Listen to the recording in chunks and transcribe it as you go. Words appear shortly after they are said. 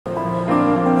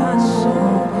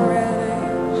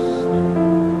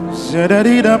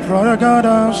Zedida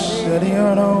Pragada,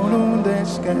 Sediano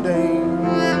Lundes Kade,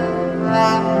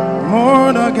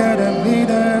 Morna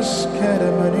Gadamidas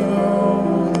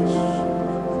Kadamanios,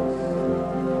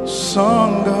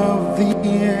 Song of the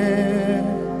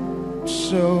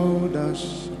Exodus,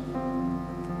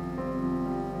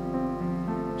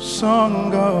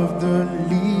 Song of the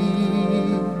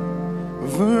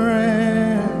Deliverance,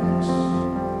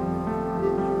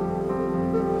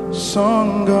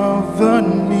 Song of the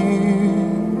new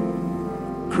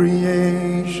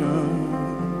creation,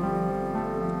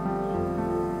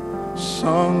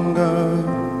 Song of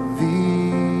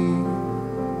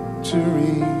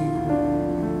victory,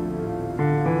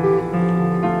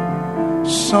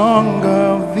 Song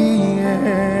of the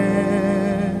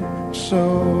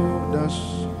Exodus,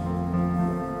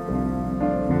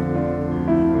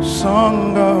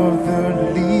 Song of the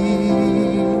deliverance,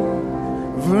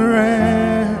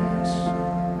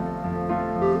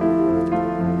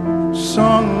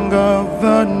 Song of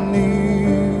the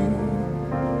new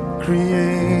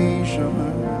creation,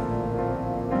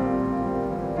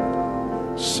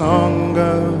 Song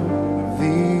of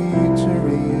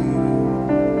victory.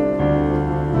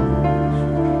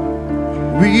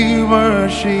 We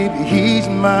worship His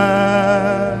Majesty.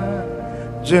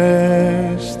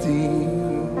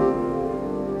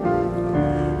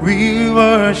 We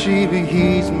worship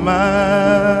His Majesty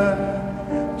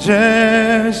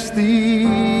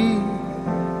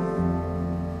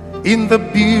in the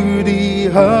beauty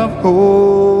of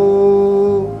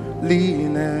holiness.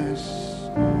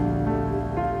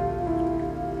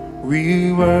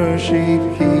 We worship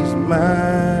His Majesty.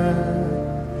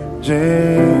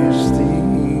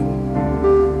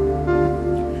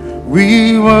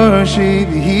 We worship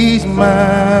His Majesty.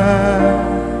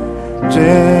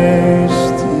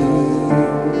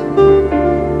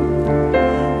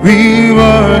 We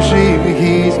worship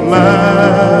His Majesty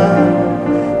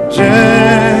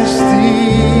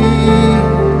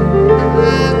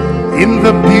in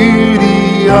the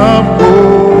beauty of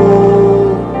holiness.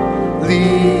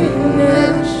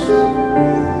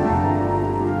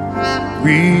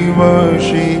 We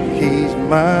worship His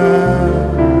Majesty.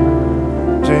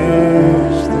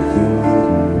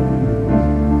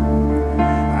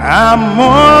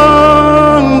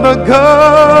 Among the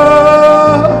gods,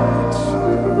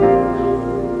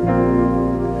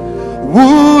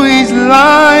 who is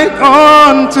like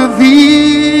unto Thee?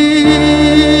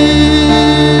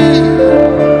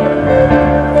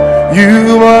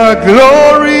 You are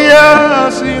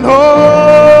glorious in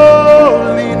holiness.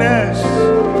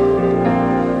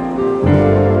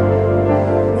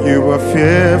 You are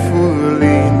fearful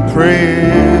in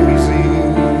praises.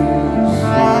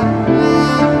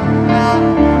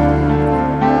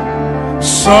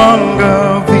 Song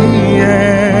of the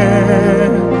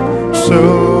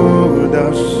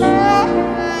Exodus,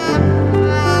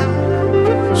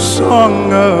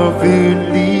 Song of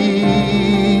deliverance,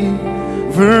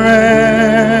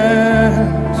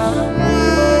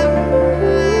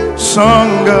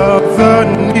 Song of the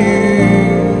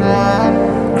new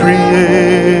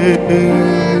creation,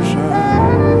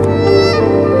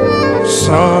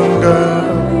 Song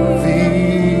of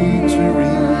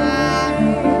victory.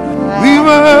 We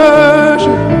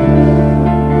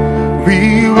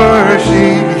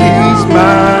worship His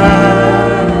Majesty.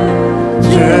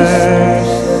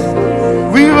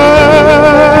 We worship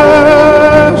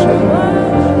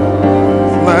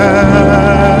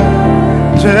Majesty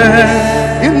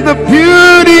in the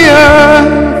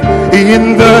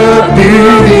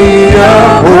beauty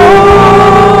of holiness.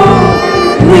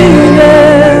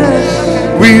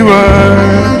 We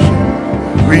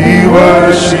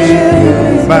worship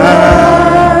Majesty.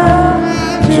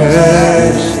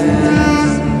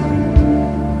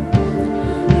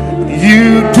 You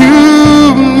do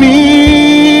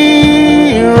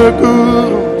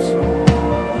miracles,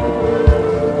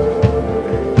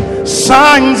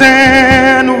 signs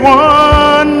and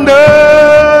wonders.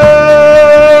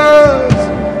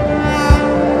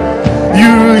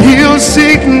 You heal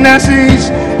sicknesses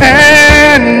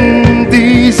and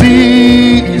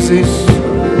diseases.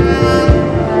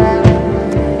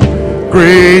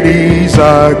 Great is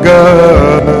our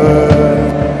God.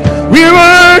 We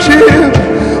worship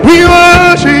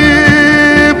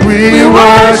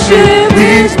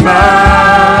His Majesty.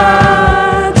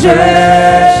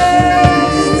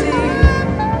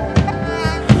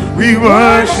 We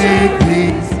worship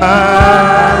His Majesty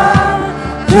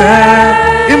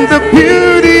in the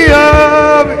beauty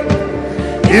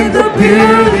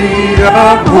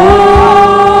of holiness.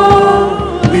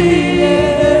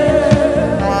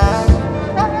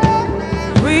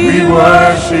 We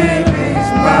worship His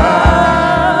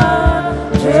Majesty.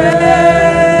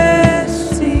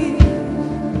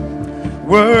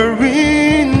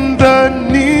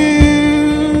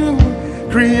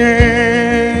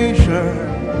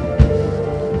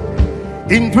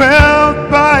 indwelt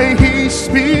by His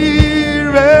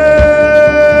Spirit.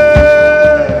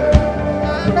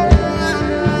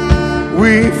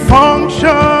 We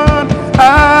function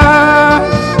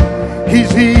as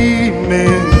His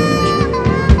image.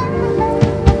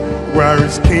 We're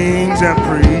His kings and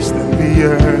priests in the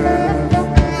earth.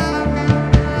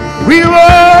 We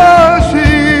worship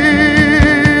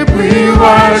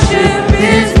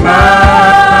His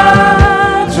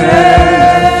Majesty.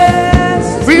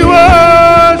 We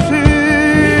worship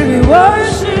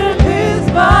His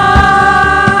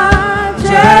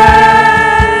Majesty.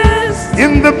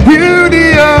 In the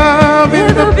beauty of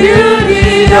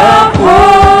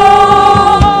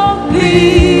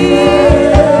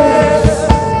holiness.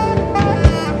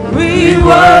 We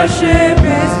worship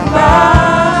His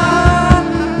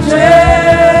Majesty.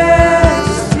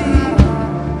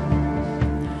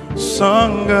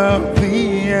 Song of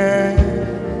the air,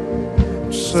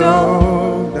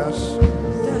 so does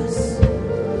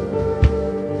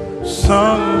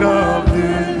song of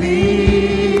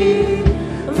deliverance,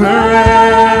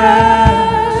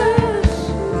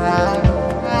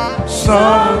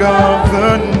 song of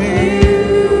the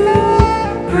new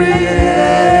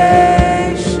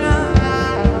creation,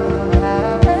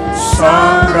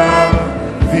 song of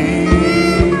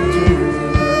victory,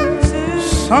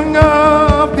 song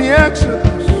of the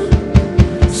Exodus,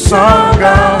 song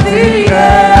of the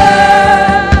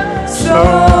Exodus,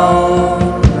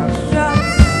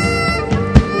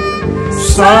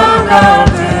 song of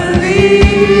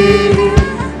deliverance,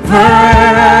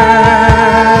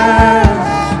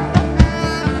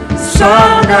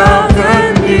 song of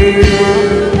the new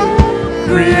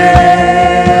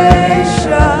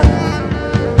creation,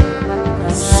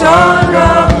 song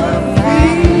of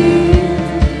victory.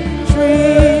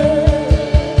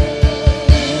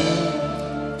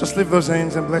 Just lift those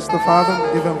hands and bless the Father.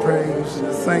 Give Him praise.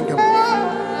 Thank Him.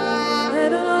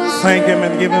 Thank Him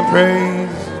and give Him praise.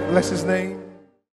 Bless His name.